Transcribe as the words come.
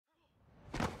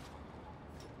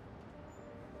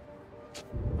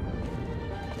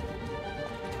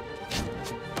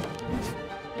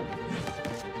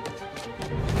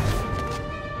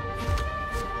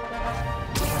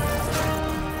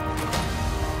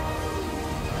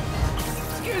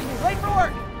late for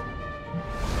work.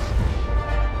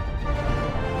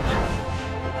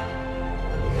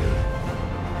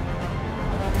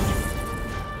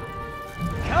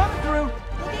 Coming through.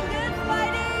 Looking good,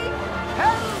 Spidey!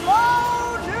 Hello,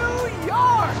 New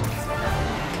York!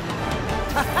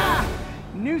 Haha!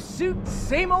 New suit,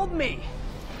 same old me.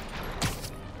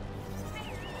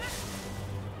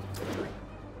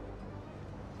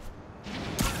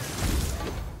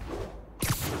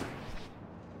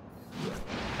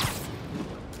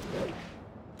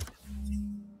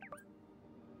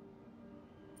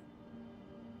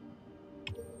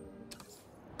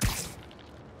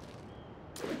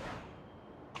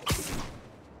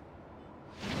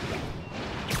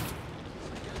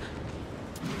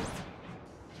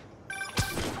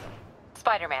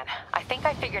 Spider-Man, I think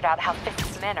I figured out how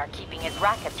Fisk's men are keeping his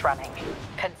rackets running.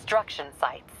 Construction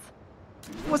sites.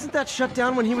 Wasn't that shut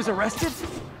down when he was arrested?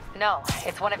 No,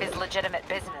 it's one of his legitimate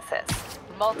businesses.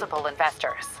 Multiple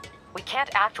investors. We can't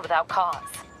act without cause.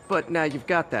 But now you've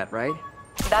got that, right?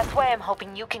 That's why I'm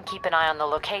hoping you can keep an eye on the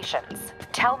locations.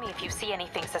 Tell me if you see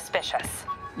anything suspicious.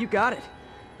 You got it.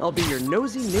 I'll be your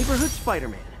nosy neighborhood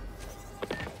Spider-Man.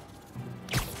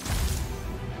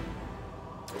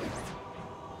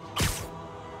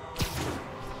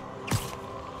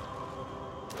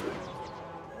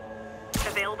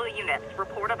 Available units.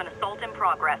 Report of an assault in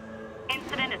progress.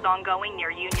 Incident is ongoing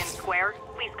near Union Square.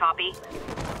 Please copy.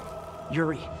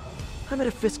 Yuri, I'm at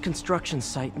a Fisk construction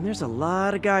site, and there's a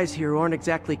lot of guys here who aren't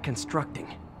exactly constructing.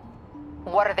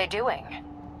 What are they doing?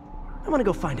 I want to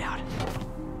go find out.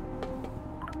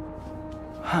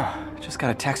 Huh, just got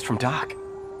a text from Doc.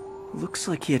 Looks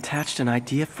like he attached an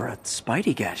idea for a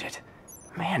Spidey gadget.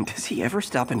 Man, does he ever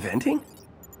stop inventing?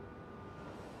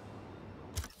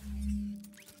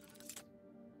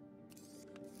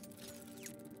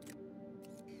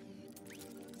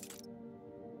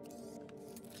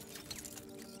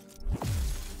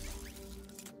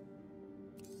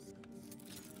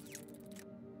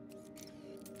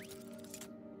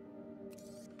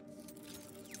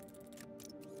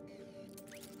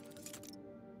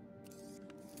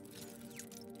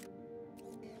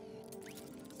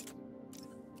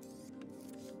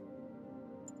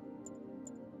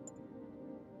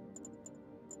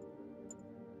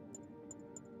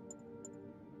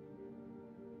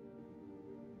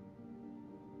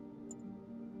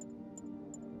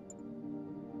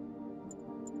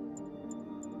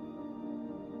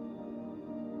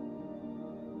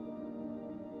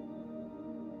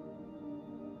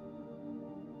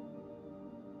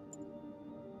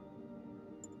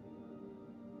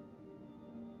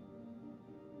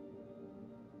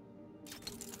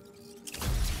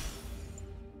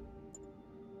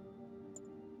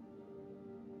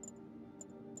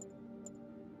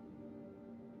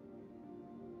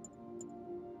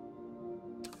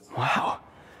 Wow,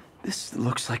 this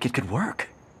looks like it could work.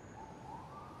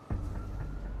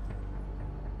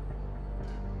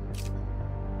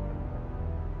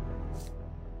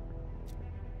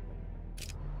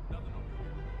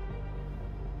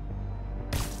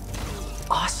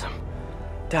 Awesome.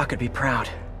 Doc would be proud.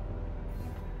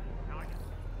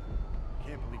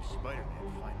 Can't believe Spider-Man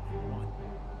finally won.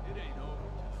 It ain't over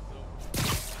till it's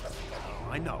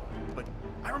over. I know, but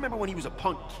I remember when he was a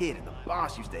punk kid and the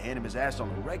boss used to hand him his ass on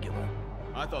the regular.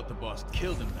 I thought the boss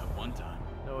killed him that one time.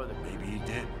 No other. Maybe he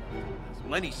did.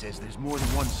 Lenny says there's more than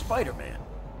one Spider-Man.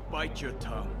 Bite your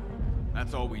tongue.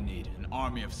 That's all we need, an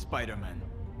army of Spider-Men.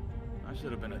 I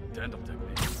should have been a dental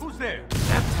technician. Who's there?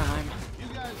 That time.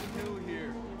 You guys are new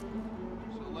here,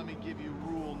 so let me give you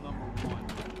rule number 1.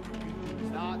 You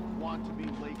do not want to be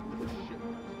late with a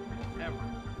shipment. Ever.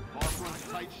 Boss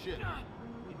runs tight ship.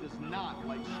 He does not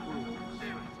like screws.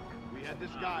 We had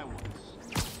this guy once.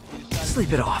 He decided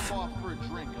Sleep it to off. stop off for a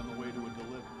drink on the way to a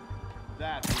delivery.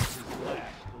 That was his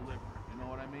last delivery. You know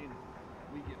what I mean?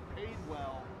 We get paid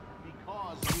well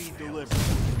because we deliver.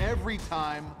 Every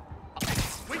time.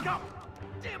 Wake up!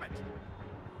 Damn it!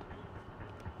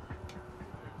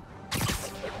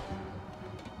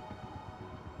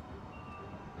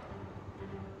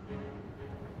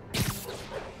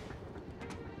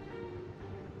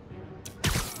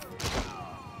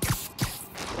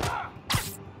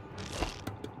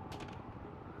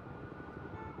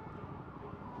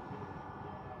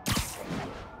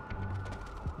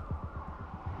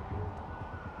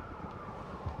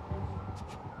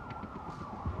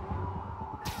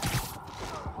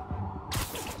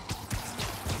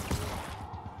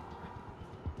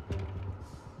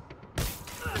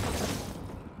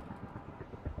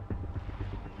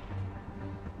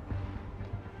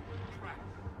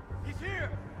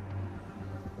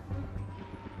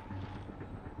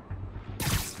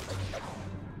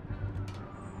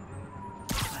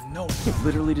 No.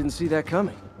 Literally didn't see that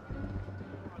coming.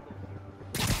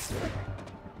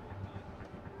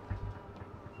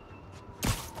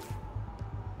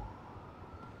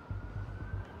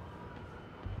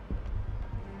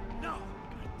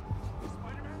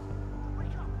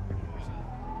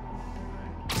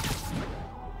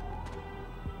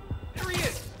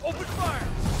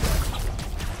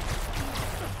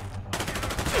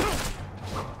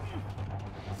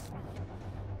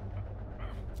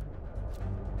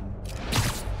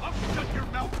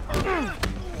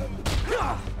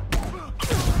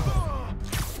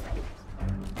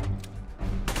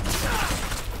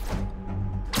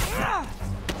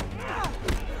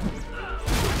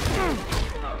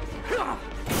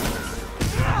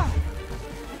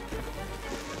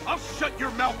 I'll shut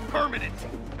your mouth permanent!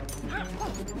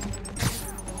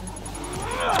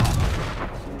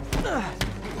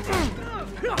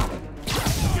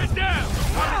 Get down!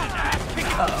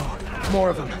 Uh-oh, more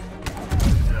of them.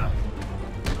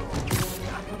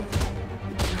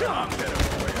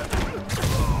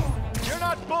 You're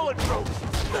not bulletproof!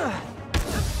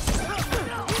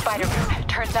 Spider-Man,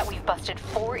 turns out we've busted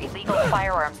 4 illegal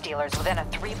firearms dealers within a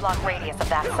 3-block radius of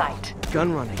that site.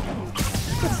 Gun running.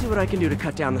 Let's see what I can do to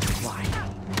cut down the supply.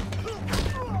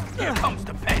 Here comes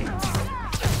the pain!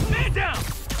 Man down!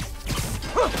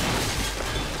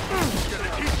 Gonna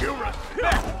teach you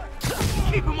respect!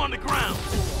 Keep him on the ground!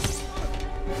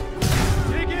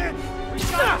 Dig in! We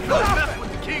gotta mess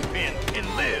with the kingpin and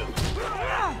live!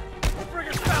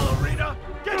 Friggin' ballerina!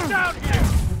 Get down here!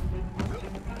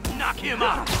 Knock him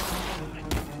out!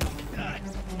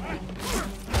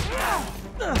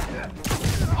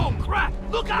 Oh crap!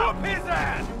 Look out! Whoop his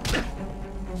ass!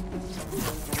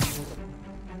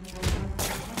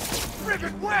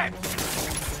 Friggin' wet!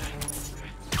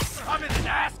 I'm in an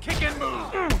ass-kicking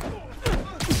mood!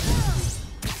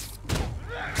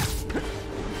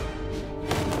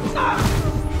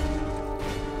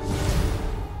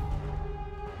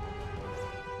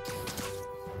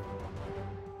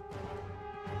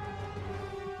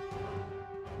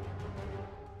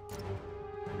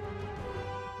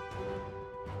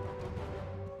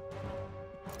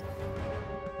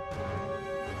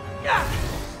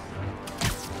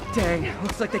 Dang,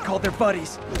 looks like they called their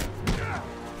buddies.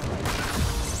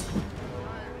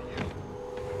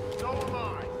 So am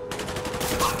I.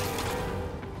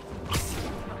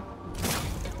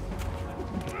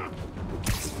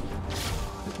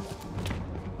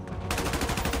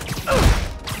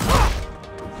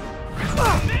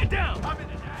 Man down! I'm in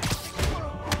an ass.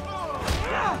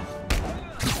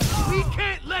 We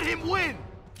can't let him win!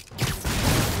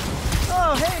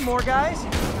 Oh, hey, more guys.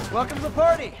 Welcome to the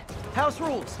party. House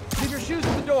rules. Leave your shoes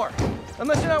at the door.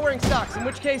 Unless you're not wearing socks, in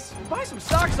which case, buy some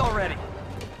socks already.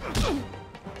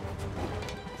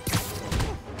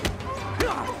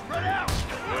 Spread out!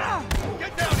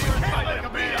 Get down here and fight like a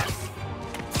man!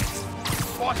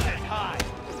 Watch that high!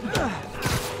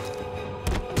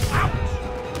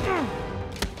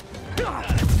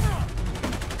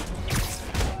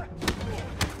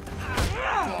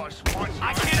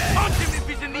 I can't punch him if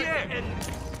he's in the air!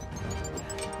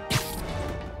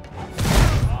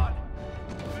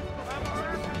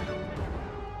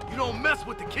 You don't mess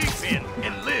with the kingpin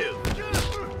and live!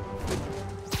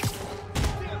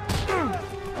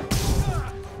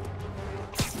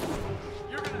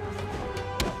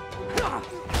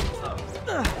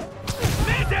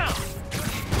 Man down!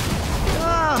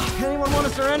 Ah, anyone want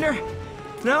to surrender?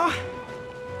 No?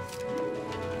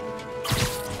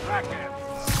 Crack him!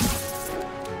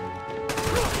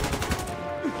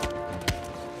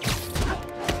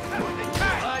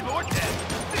 Alive or dead!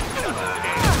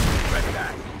 Right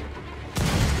back!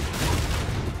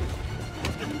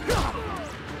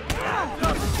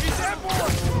 He's that boy!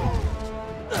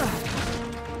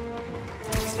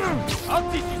 I'll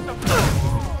teach you something!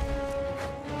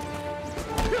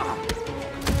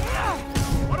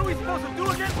 What are we supposed to do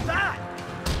against that?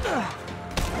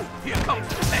 Here comes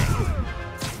the pain!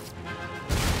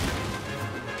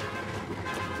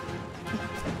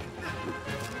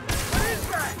 What is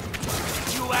that?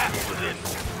 You asked for this!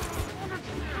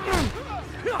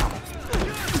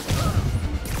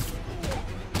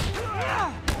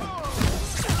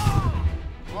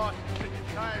 Boss, I'm getting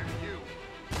tired of you.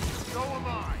 So am I.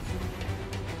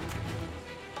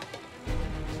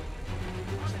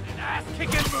 I'm in an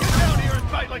ass-kicking mood. Get down here and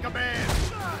fight like a man!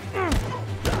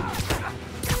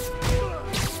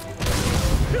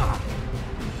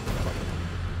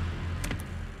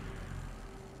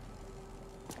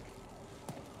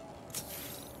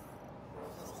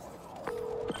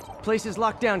 Place is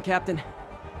locked down, Captain.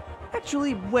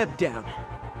 Actually, webbed down.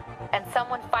 And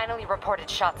someone finally reported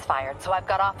shots fired, so I've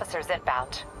got officers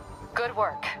inbound. Good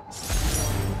work.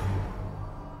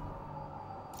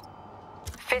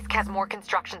 Fisk has more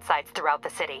construction sites throughout the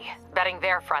city, betting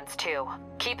their fronts too.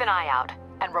 Keep an eye out,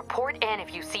 and report in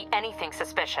if you see anything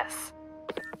suspicious.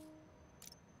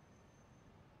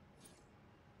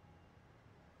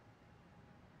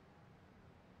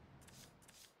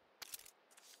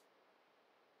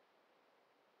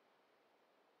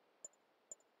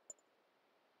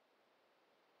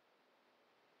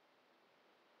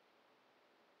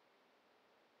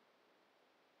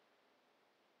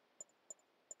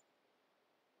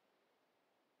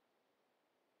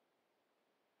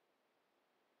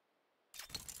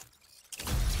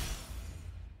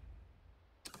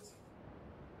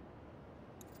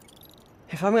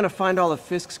 If I'm gonna find all of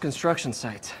Fisk's construction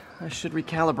sites, I should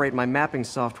recalibrate my mapping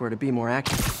software to be more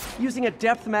accurate. Using a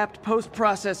depth-mapped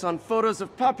post-process on photos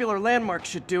of popular landmarks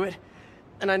should do it,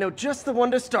 and I know just the one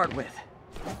to start with.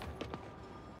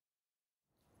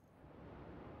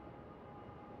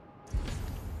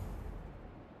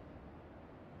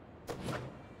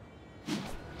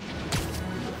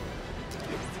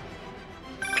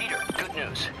 Peter, good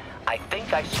news. I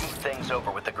think I smoothed things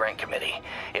over with the grant committee.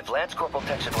 If Lance Corporal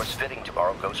Texador's fitting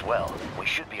tomorrow goes well, we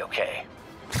should be okay.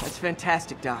 That's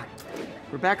fantastic, Doc.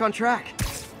 We're back on track.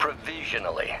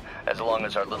 Provisionally, as long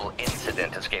as our little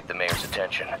incident escaped the mayor's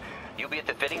attention. You'll be at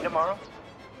the fitting tomorrow?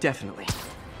 Definitely.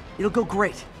 It'll go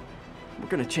great. We're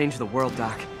gonna change the world,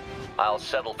 Doc. I'll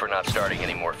settle for not starting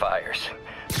any more fires.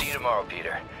 See you tomorrow,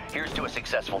 Peter. Here's to a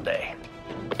successful day.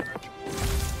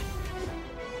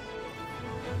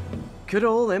 Good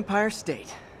old Empire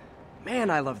State. Man,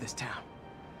 I love this town.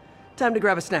 Time to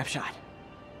grab a snapshot.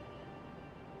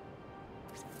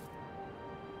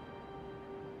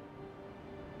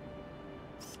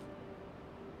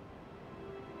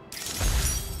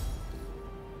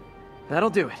 That'll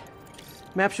do it.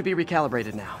 Map should be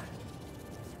recalibrated now.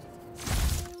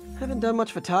 Haven't done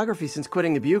much photography since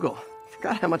quitting the Bugle.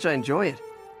 Forgot how much I enjoy it.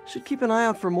 Should keep an eye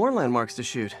out for more landmarks to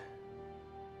shoot.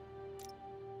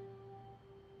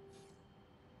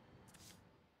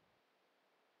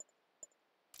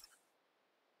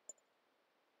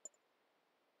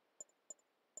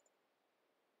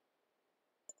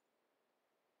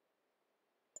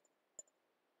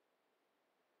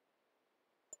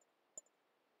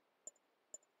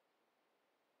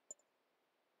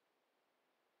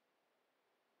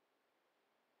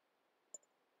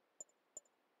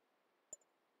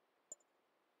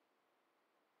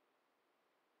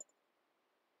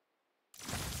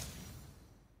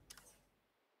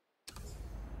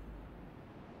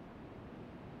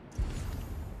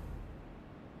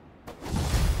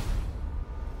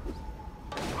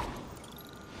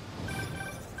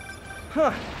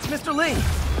 Huh, it's Mr. Lee.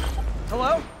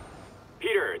 Hello?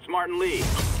 Peter, it's Martin Lee.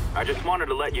 I just wanted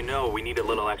to let you know we need a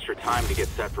little extra time to get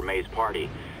set for May's party.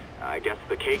 I guess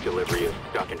the cake delivery is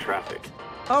stuck in traffic.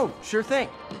 Oh, sure thing.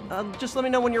 Just let me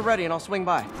know when you're ready and I'll swing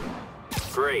by.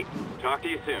 Great. Talk to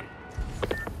you soon.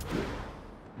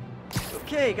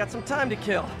 Okay, got some time to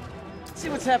kill. Let's see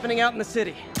what's happening out in the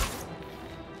city.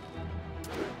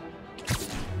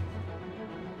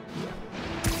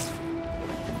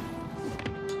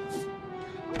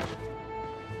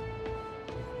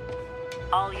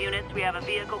 All units, we have a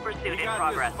vehicle pursuit in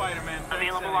progress. Spider-Man.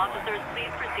 Available officers,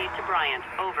 please proceed to Bryant.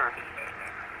 Over.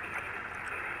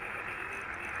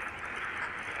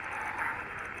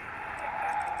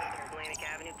 Atlantic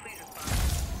Avenue, please respond.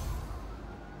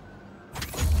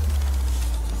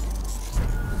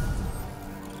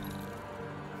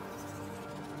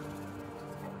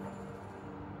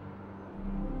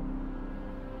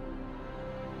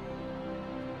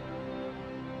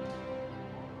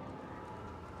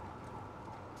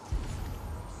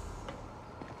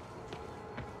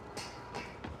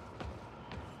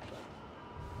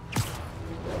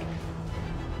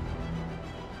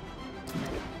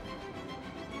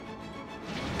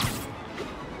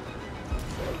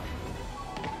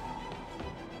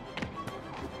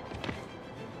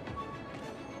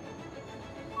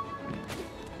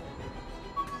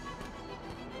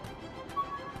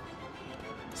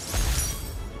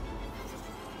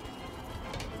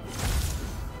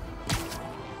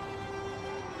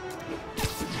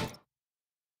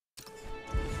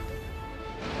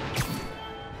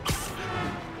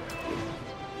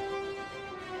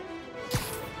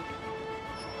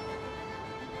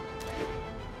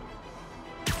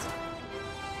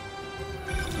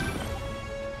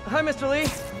 Hi, Mr. Lee.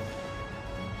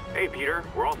 Hey, Peter.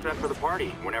 We're all set for the party,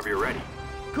 whenever you're ready.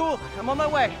 Cool, I'm on my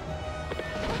way.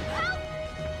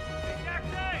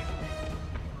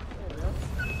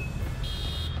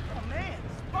 Oh man,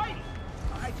 Spidey!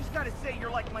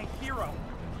 my hero.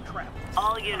 Crap.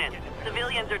 All units.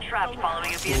 Civilians are trapped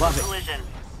following a vehicle collision.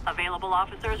 Available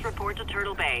officers report to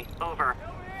Turtle Bay. Over.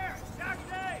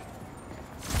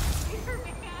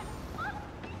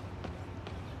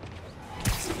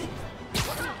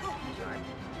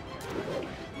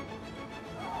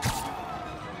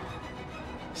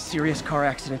 Serious car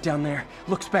accident down there.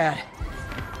 Looks bad.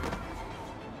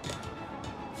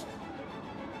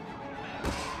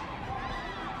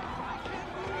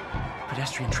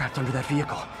 Pedestrian trapped under that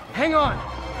vehicle. Hang on!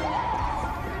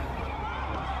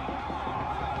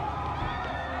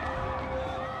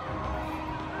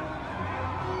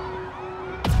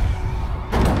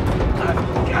 I've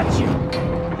got you!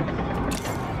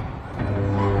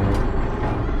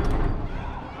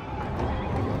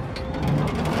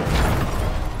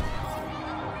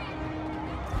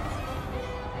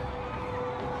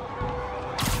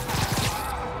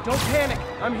 Don't panic!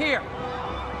 I'm here!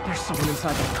 There's someone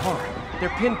inside that car. They're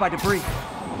pinned by debris.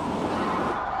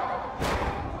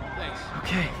 Thanks.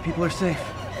 Okay, people are safe.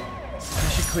 I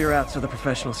should clear out so the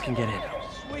professionals can get in.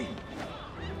 Sweet.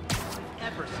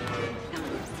 Ever since.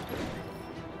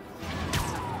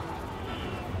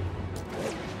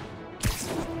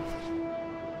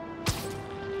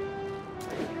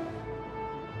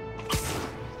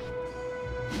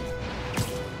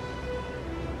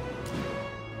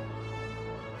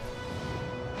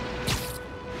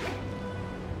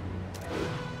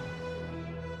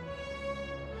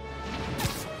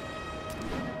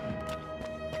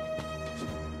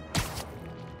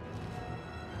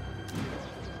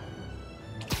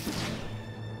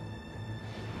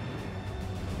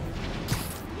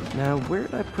 Now, where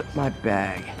did I put my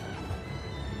bag?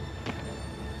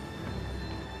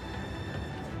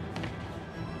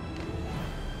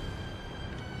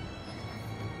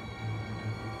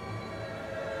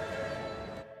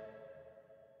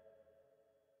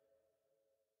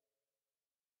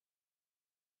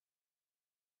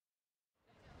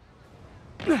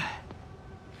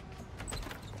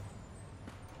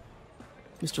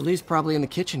 Mr. Lee's probably in the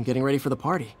kitchen getting ready for the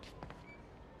party.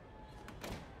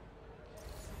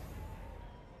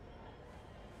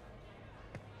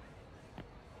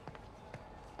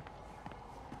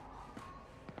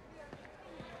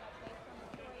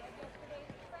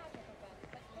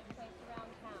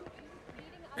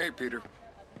 Hey, Peter.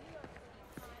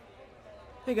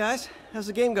 Hey guys, how's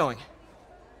the game going?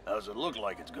 How's it look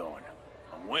like it's going?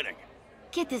 I'm winning.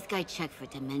 Get this guy checked for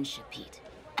dementia, Pete.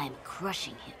 I'm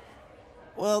crushing him.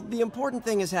 Well, the important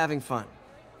thing is having fun.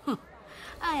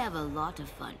 I have a lot of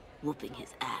fun whooping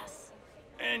his ass.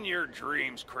 And your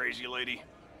dreams, crazy lady.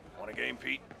 Want a game,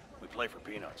 Pete? We play for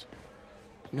peanuts.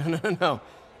 No.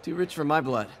 Too rich for my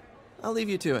blood. I'll leave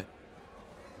you to it.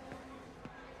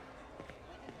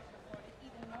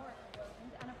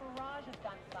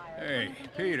 Hey,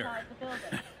 Peter.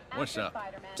 What's up?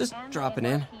 Just dropping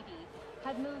in.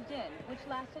 Had moved in, which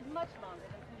lasted much longer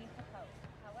than police supposed.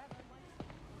 However,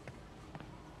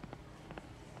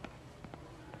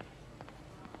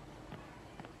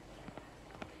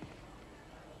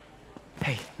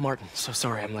 Hey, Martin, so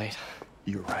sorry I'm late.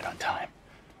 You're right on time.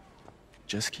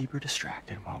 Just keep her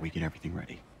distracted while we get everything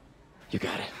ready. You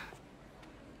got it.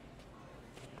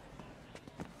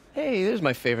 Hey, there's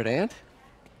my favorite aunt.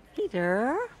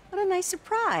 Peter, what a nice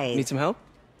surprise. Need some help?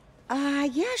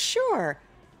 Yeah, sure.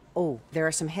 Oh, there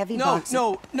are some heavy boxes.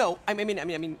 No. I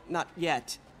mean, not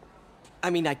yet. I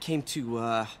mean, I came to,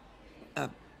 I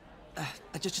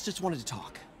just wanted to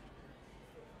talk.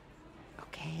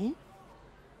 Okay.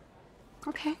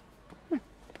 Okay.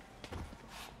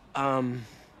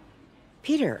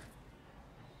 Peter,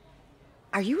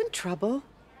 are you in trouble?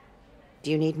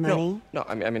 Do you need money? No,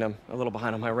 I mean, I'm a little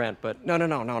behind on my rent, but no,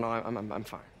 I'm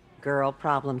fine. Girl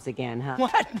problems again, huh?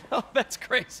 What? No, that's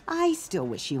crazy. I still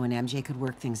wish you and MJ could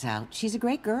work things out. She's a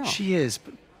great girl. She is,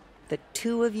 but... The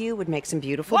two of you would make some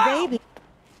beautiful babies.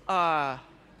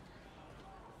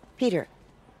 Peter.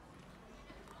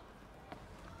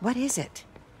 What is it?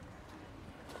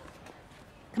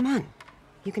 Come on.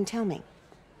 You can tell me.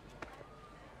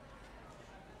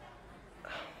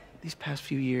 These past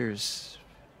few years,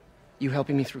 you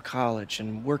helping me through college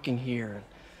and working here, and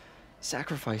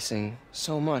sacrificing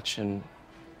so much and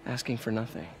asking for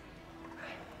nothing.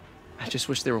 I just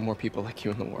wish there were more people like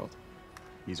you in the world.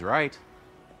 He's right.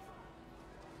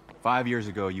 5 years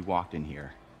ago, you walked in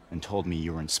here and told me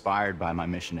you were inspired by my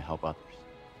mission to help others.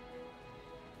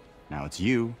 Now it's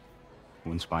you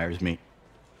who inspires me.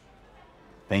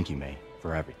 Thank you, May,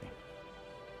 for everything.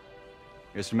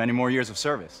 Here's to many more years of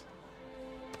service.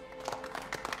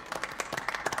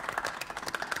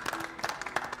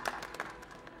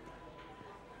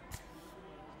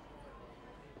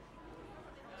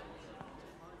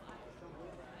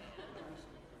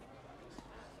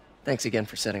 Thanks again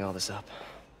for setting all this up.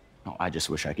 Oh, I just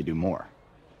wish I could do more.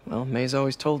 Well, May's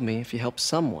always told me if you help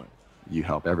someone... You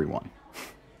help everyone.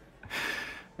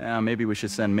 Maybe we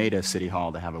should send May to City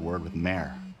Hall to have a word with the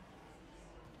mayor.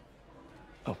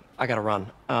 Oh, I gotta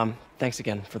run. Thanks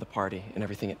again for the party and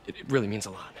everything. It really means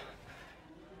a lot.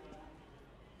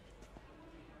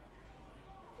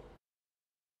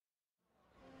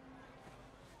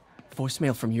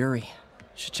 Voicemail from Yuri.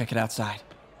 Should check it outside.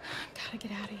 Gotta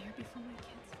get out of here before my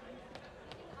kids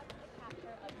find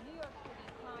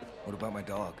out. What about my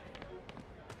dog?